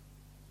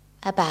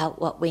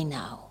about what we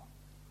know?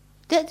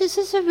 This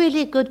is a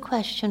really good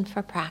question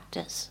for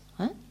practice.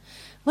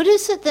 What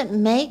is it that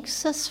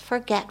makes us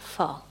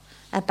forgetful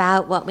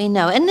about what we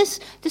know? And this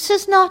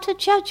is not a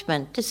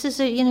judgment. This is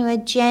a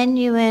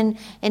genuine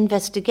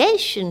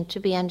investigation to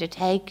be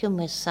undertaken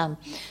with some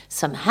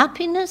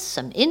happiness,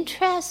 some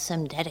interest,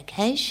 some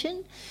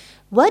dedication.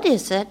 What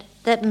is it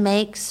that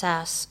makes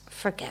us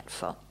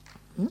forgetful?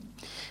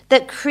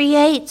 That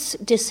creates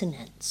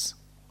dissonance?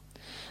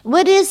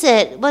 What is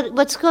it,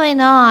 what's going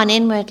on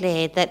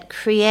inwardly that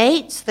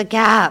creates the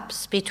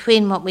gaps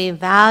between what we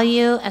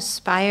value,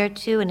 aspire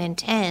to, and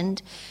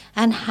intend,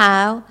 and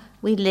how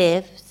we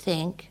live,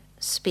 think,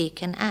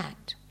 speak, and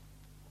act?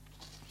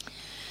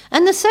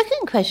 And the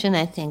second question,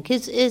 I think,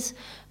 is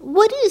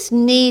what is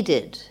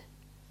needed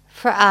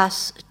for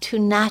us to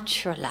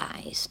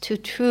naturalize, to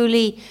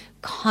truly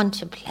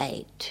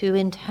contemplate, to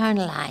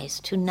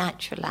internalize, to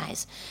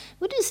naturalize?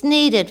 What is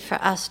needed for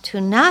us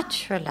to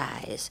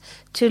naturalize,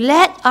 to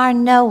let our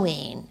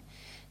knowing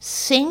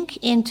sink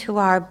into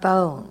our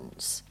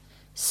bones,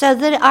 so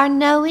that our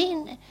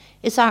knowing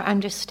is our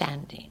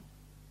understanding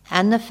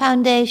and the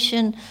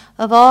foundation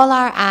of all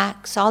our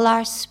acts, all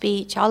our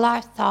speech, all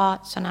our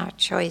thoughts, and our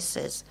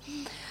choices?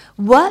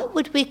 What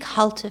would we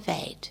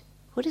cultivate?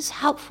 What is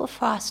helpful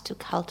for us to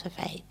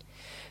cultivate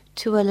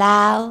to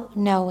allow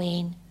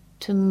knowing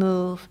to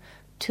move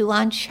to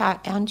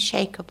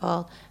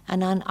unshakable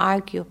and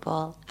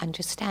unarguable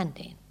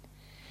understanding?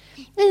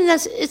 And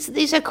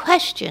these are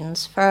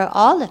questions for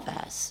all of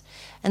us,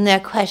 and they're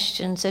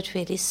questions that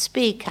really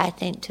speak, I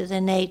think, to the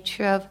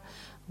nature of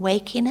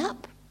waking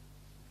up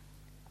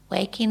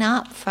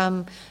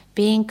from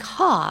being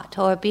caught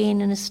or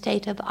being in a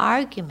state of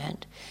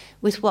argument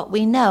with what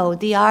we know,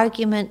 the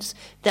arguments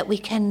that we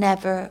can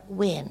never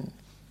win.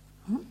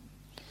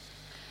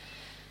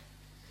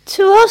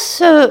 To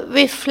also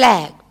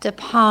reflect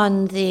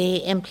upon the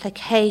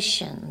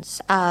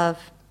implications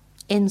of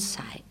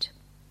insight.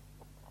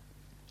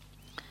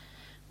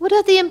 What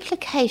are the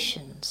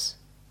implications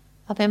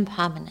of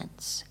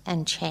impermanence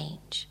and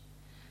change?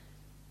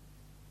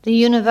 The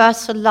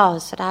universal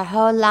laws that our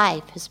whole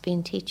life has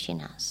been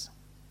teaching us.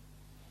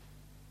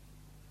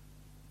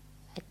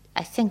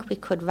 I think we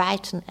could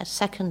write a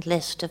second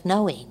list of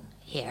knowing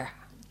here,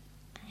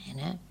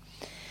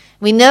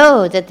 We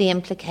know that the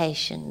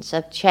implications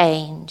of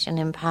change and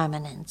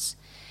impermanence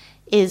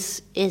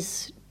is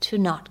to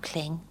not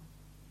cling.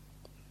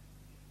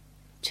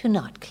 To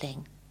not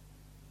cling.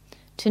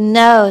 To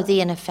know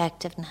the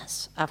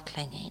ineffectiveness of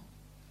clinging.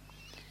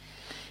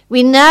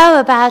 We know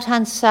about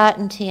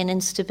uncertainty and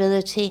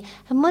instability,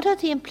 and what are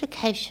the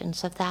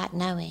implications of that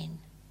knowing?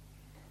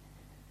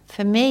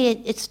 For me,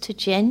 it's to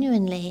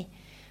genuinely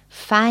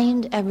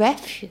find a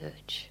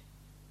refuge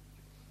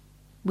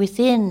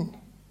within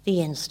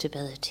the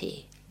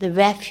instability, the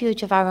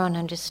refuge of our own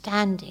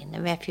understanding,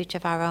 the refuge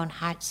of our own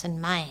hearts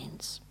and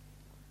minds.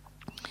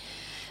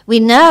 We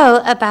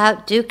know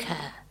about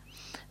dukkha.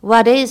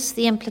 What is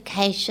the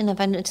implication of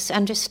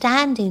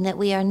understanding that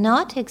we are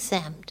not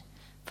exempt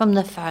from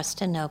the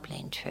first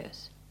ennobling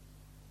truth?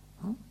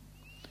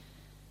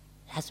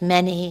 It has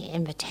many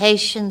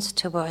invitations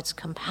towards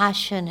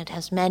compassion. It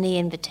has many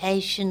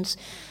invitations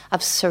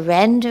of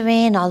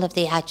surrendering all of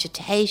the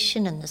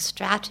agitation and the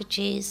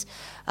strategies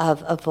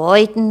of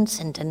avoidance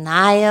and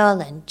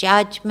denial and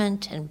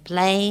judgment and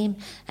blame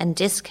and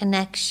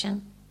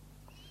disconnection.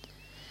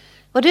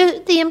 What are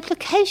the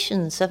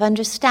implications of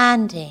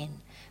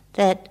understanding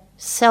that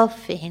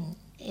selfing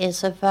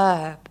is a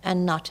verb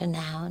and not a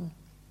noun?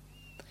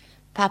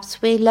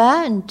 Perhaps we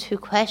learn to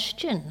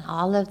question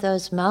all of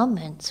those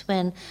moments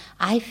when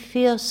I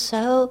feel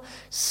so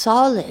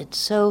solid,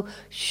 so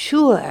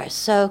sure,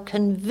 so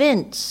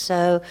convinced,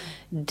 so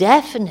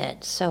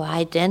definite, so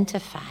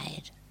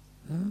identified.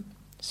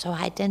 So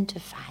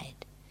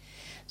identified.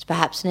 It's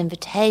perhaps an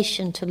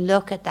invitation to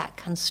look at that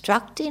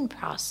constructing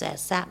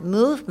process, that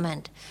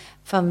movement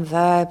from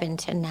verb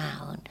into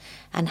noun,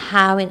 and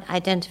how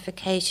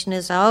identification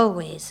is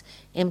always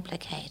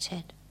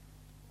implicated.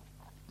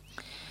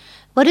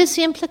 What is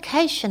the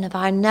implication of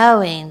our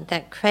knowing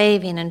that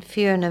craving and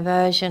fear and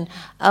aversion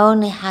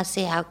only has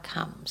the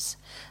outcomes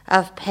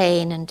of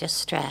pain and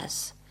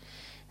distress?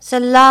 There's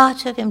a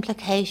lot of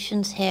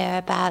implications here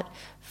about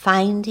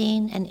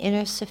finding an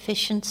inner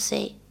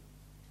sufficiency,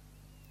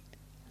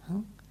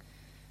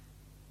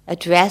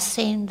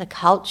 addressing the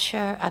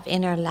culture of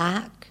inner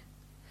lack,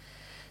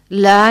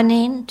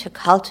 learning to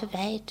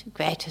cultivate a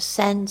greater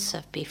sense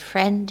of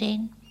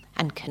befriending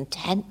and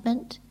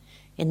contentment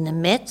in the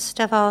midst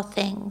of all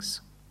things.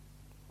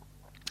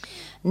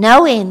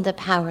 Knowing the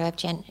power of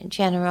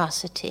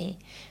generosity,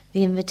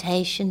 the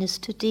invitation is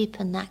to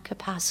deepen that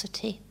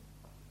capacity,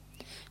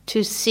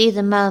 to see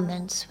the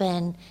moments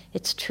when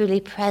it's truly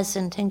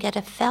present and get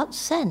a felt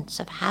sense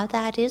of how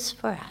that is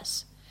for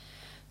us.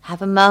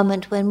 Have a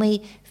moment when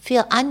we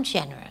feel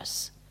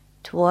ungenerous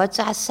towards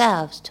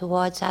ourselves,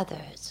 towards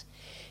others.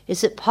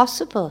 Is it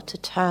possible to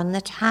turn the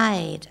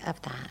tide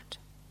of that?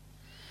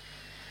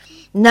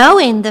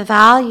 Knowing the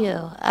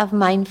value of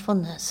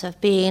mindfulness, of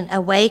being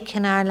awake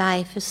in our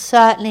life, is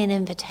certainly an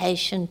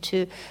invitation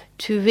to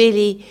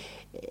really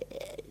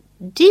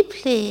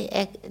deeply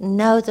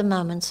know the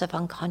moments of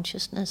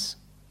unconsciousness,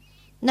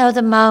 know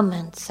the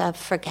moments of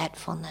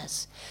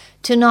forgetfulness,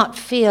 to not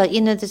feel,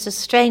 there's a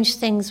strange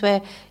things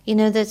where,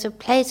 there's a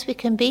place we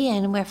can be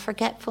in where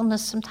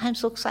forgetfulness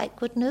sometimes looks like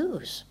good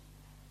news.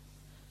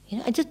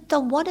 I just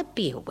don't want to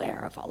be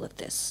aware of all of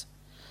this.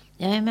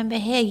 I remember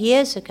here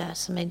years ago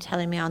somebody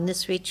telling me on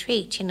this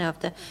retreat, of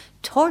the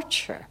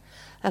torture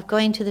of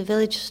going to the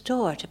village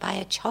store to buy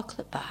a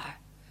chocolate bar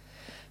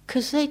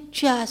because they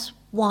just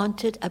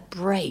wanted a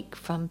break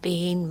from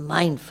being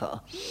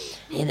mindful,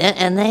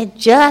 and they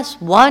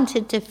just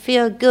wanted to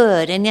feel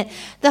good, and yet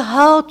the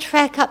whole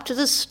trek up to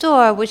the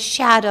store was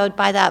shadowed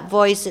by that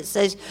voice that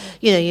says,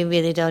 you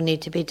really don't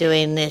need to be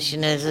doing this,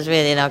 this is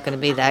really not going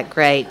to be that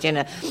great,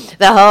 The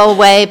whole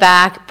way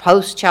back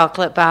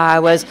post-chocolate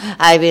bar was,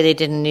 I really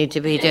didn't need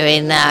to be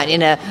doing that,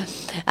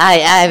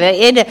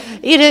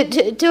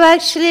 to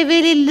actually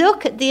really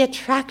look at the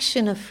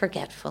attraction of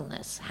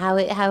forgetfulness,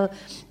 how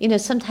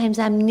sometimes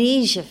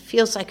amnesia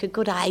feels like a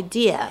good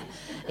idea,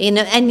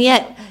 and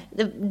yet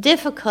the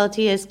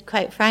difficulty is,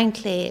 quite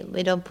frankly,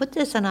 we don't put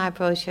this on our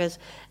brochures.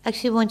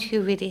 Actually, once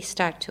you really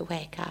start to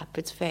wake up,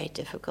 it's very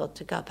difficult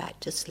to go back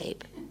to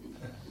sleep.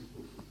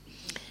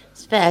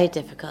 It's very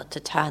difficult to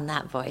turn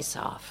that voice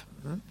off.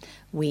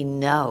 We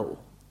know.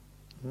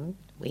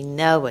 We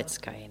know what's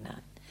going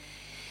on.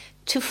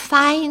 To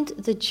find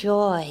the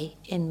joy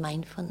in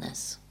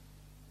mindfulness.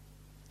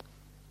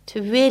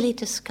 To really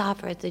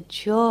discover the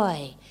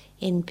joy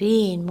in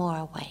being more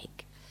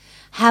awake.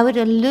 How it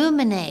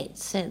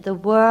illuminates the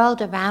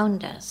world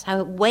around us, how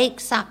it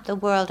wakes up the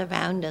world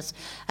around us,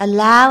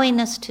 allowing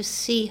us to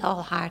see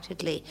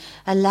wholeheartedly,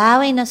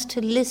 allowing us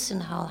to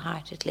listen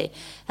wholeheartedly,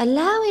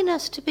 allowing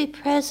us to be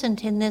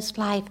present in this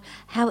life,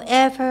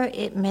 however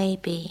it may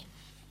be.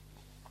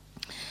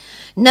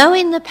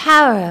 Knowing the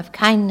power of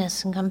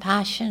kindness and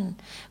compassion,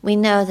 we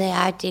know they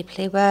are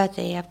deeply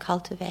worthy of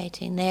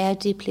cultivating, they are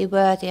deeply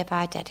worthy of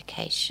our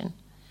dedication.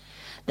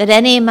 That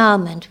any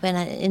moment, when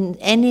in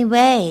any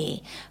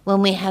way,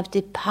 when we have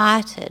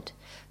departed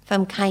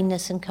from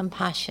kindness and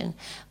compassion,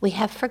 we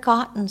have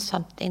forgotten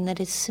something that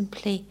is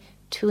simply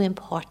too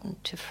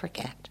important to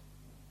forget.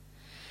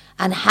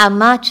 and how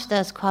much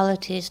those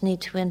qualities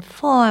need to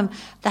inform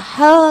the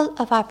whole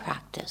of our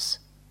practice.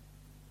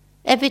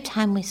 Every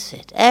time we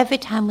sit, every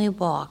time we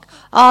walk,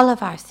 all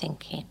of our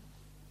thinking.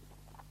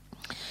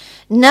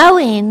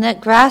 Knowing that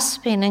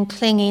grasping and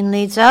clinging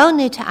leads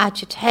only to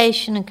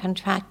agitation and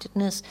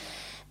contractedness,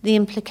 the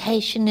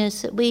implication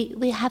is that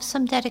we have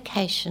some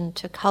dedication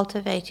to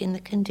cultivating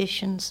the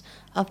conditions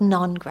of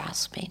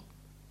non-grasping.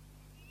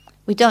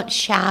 We don't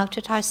shout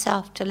at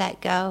ourselves to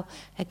let go.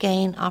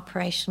 Again,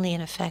 operationally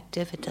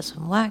ineffective, it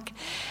doesn't work.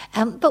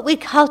 But we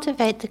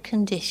cultivate the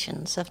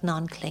conditions of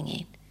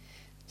non-clinging.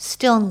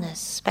 Stillness,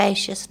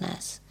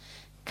 spaciousness,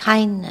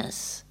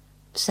 kindness,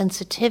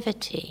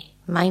 sensitivity,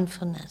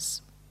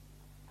 mindfulness.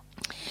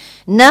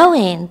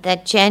 Knowing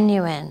that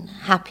genuine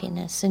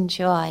happiness and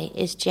joy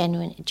is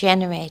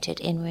generated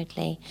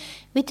inwardly,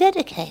 we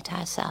dedicate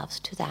ourselves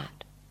to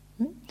that,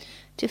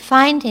 to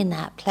finding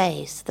that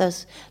place,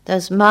 those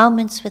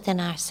moments within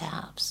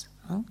ourselves,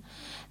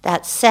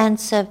 that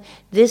sense of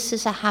this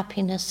is a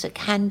happiness that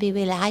can be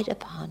relied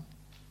upon.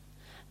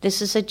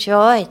 This is a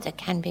joy that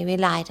can be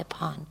relied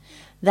upon,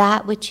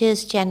 that which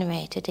is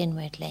generated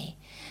inwardly,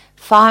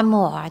 far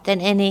more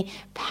than any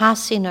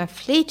passing or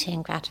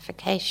fleeting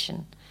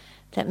gratification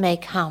that may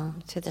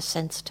come through the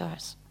sense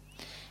doors.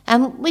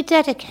 And we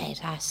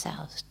dedicate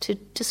ourselves to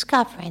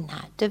discovering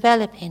that,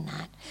 developing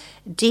that,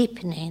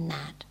 deepening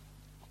that.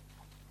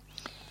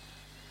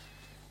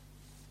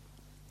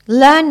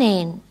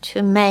 Learning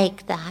to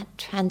make that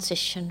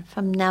transition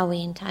from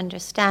knowing to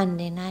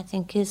understanding, I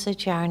think, is a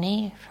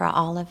journey for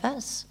all of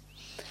us.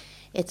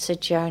 It's a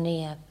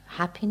journey of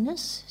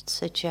happiness,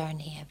 it's a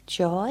journey of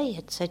joy,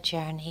 it's a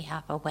journey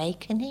of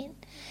awakening.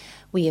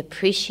 We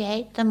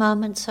appreciate the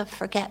moments of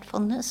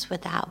forgetfulness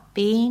without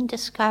being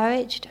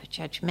discouraged or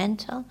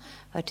judgmental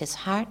or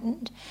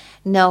disheartened,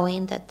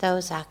 knowing that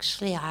those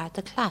actually are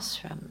the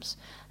classrooms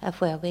of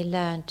where we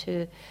learn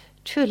to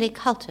truly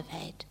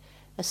cultivate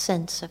a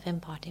sense of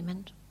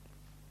embodiment.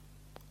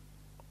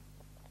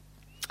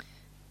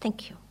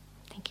 Thank you.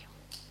 Thank you.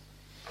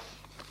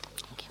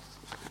 Thank you.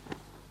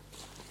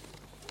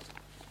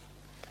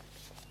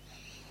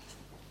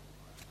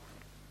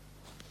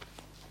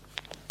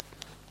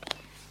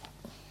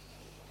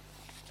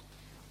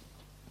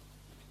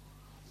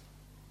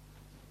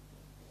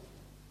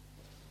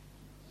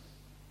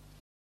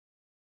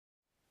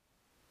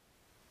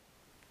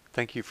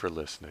 Thank you for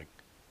listening.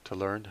 To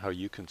learn how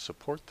you can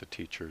support the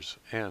teachers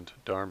and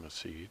Dharma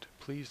Seed,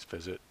 please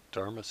visit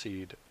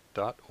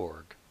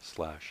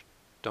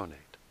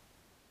dharmaseed.org/donate.